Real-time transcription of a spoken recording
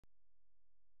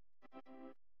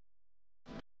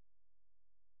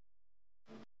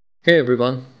Hey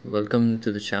everyone, welcome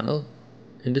to the channel.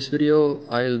 In this video,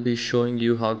 I'll be showing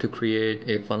you how to create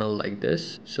a funnel like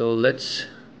this. So let's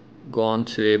go on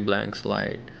to a blank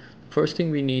slide. First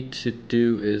thing we need to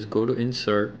do is go to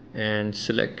Insert and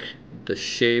select the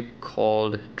shape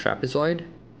called trapezoid.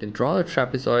 Then draw a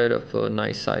trapezoid of a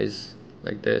nice size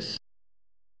like this.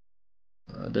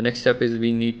 The next step is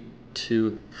we need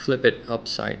to flip it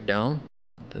upside down.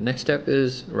 The next step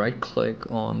is right click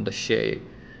on the shape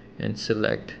and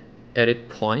select edit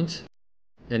points,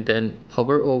 and then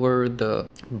hover over the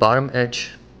bottom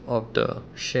edge of the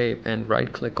shape and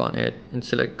right click on it and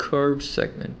select curved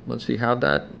segment. Once we have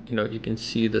that, you can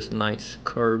see this nice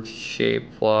curved shape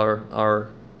for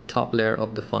our top layer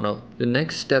of the funnel. The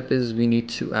next step is we need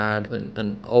to add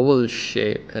an oval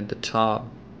shape at the top.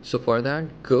 So for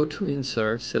that, go to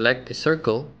Insert, select a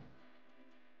circle,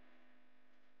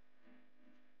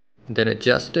 then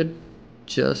adjust it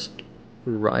just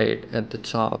right at the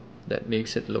top. That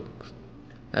makes it look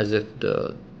as if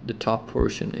the top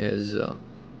portion is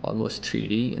almost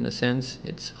 3D in a sense.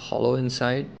 It's hollow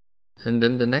inside. And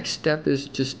then the next step is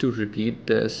just to repeat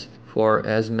this for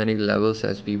as many levels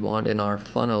as we want in our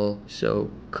funnel.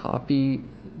 So copy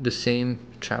the same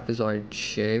trapezoid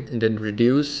shape and then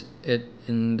reduce it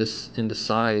in the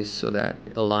size so that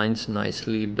it aligns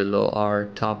nicely below our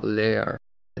top layer.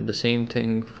 And the same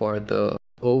thing for the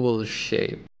oval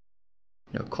shape.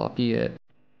 Copy it,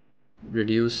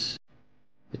 reduce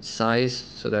its size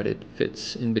so that it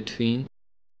fits in between,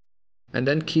 and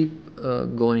then keep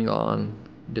going on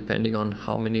depending on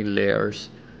how many layers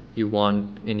you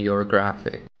want in your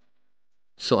graphic.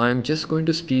 So I'm just going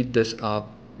to speed this up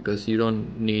because you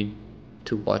don't need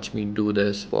to watch me do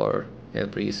this for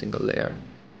every single layer.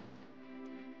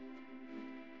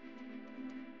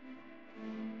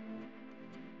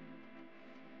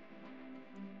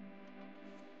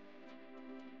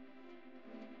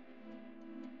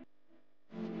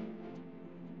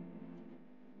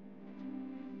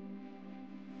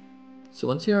 So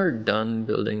once you are done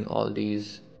building all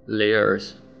these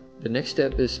layers, the next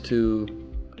step is to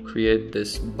create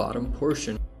this bottom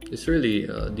portion. It's really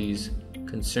these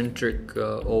concentric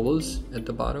ovals at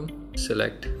the bottom.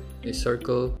 Select a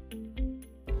circle.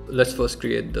 Let's first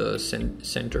create the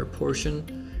center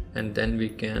portion, and then we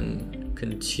can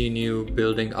continue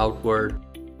building outward.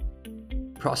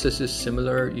 Process is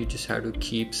similar. You just have to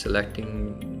keep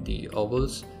selecting the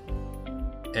ovals,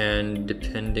 and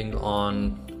depending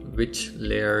on which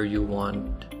layer you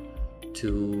want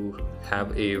to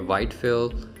have a white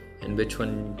fill and which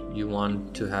one you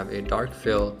want to have a dark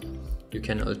fill, you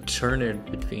can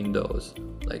alternate between those,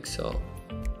 like so.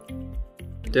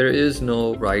 There is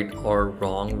no right or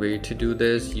wrong way to do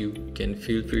this. You can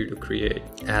feel free to create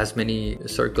as many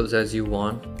circles as you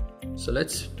want. So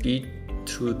let's speed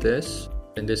through this.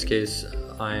 In this case,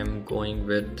 I'm going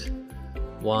with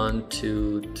 1,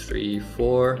 2, 3,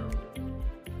 4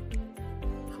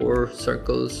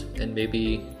 circles, and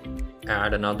maybe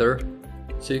add another.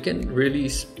 So you can really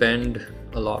spend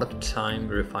a lot of time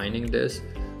refining this.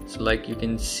 So like you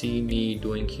can see me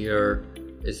doing here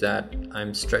is that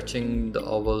I'm stretching the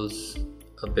ovals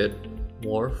a bit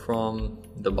more from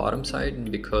the bottom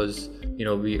side because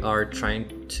we are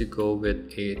trying to go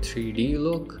with a 3D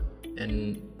look,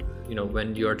 and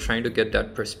when you're trying to get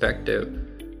that perspective,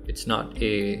 it's not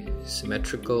a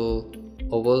symmetrical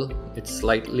oval, it's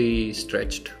slightly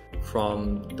stretched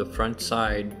from the front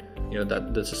side,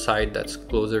 that there's a side that's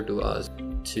closer to us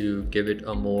to give it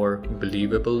a more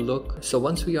believable look. So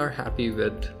once we are happy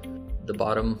with the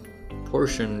bottom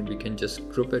portion, we can just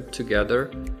group it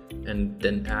together and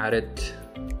then add it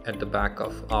at the back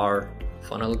of our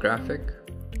funnel graphic.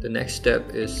 The next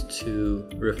step is to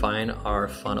refine our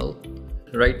funnel.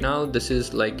 Right now this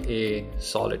is like a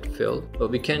solid fill,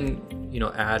 but we can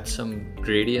add some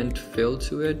gradient fill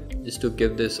to it just to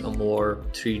give this a more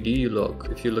 3D look.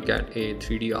 If you look at a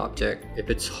 3D object, if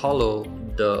it's hollow,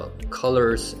 the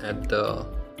colors at the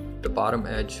bottom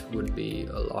edge would be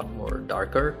a lot more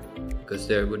darker because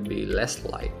there would be less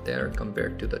light there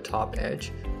compared to the top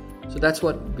edge. So that's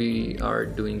what we are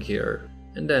doing here.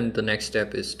 And then the next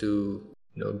step is to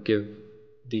give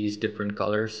these different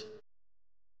colors.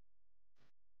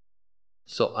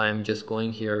 So I'm just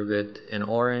going here with an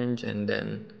orange, and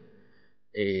then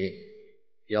a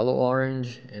yellow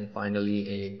orange, and finally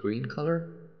a green color.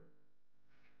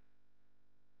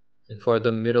 And for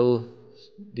the middle,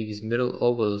 these middle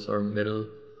ovals or middle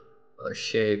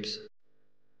shapes,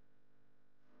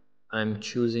 I'm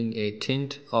choosing a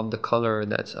tint of the color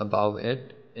that's above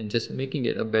it and just making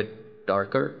it a bit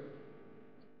darker.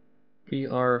 We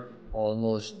are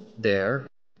almost there.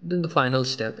 Then the final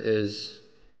step is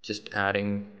just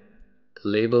adding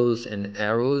labels and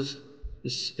arrows.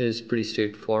 This is pretty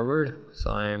straightforward. So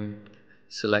I'm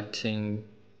selecting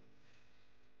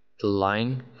the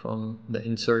line from the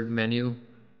insert menu.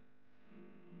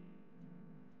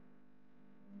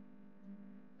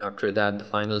 After that, the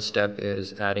final step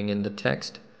is adding in the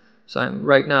text. So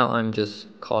right now I'm just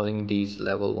calling these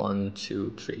level 1,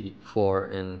 2, 3, 4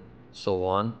 and so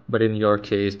on. But in your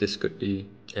case, this could be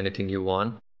anything you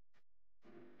want.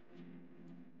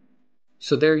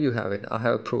 So there you have it. I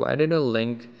have provided a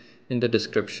link in the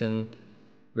description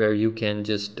where you can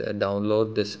just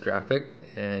download this graphic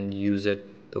and use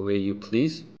it the way you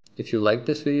please. If you like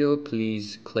this video,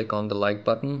 please click on the like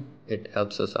button. It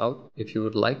helps us out. If you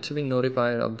would like to be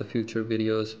notified of the future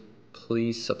videos,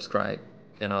 please subscribe,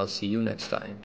 and I'll see you next time.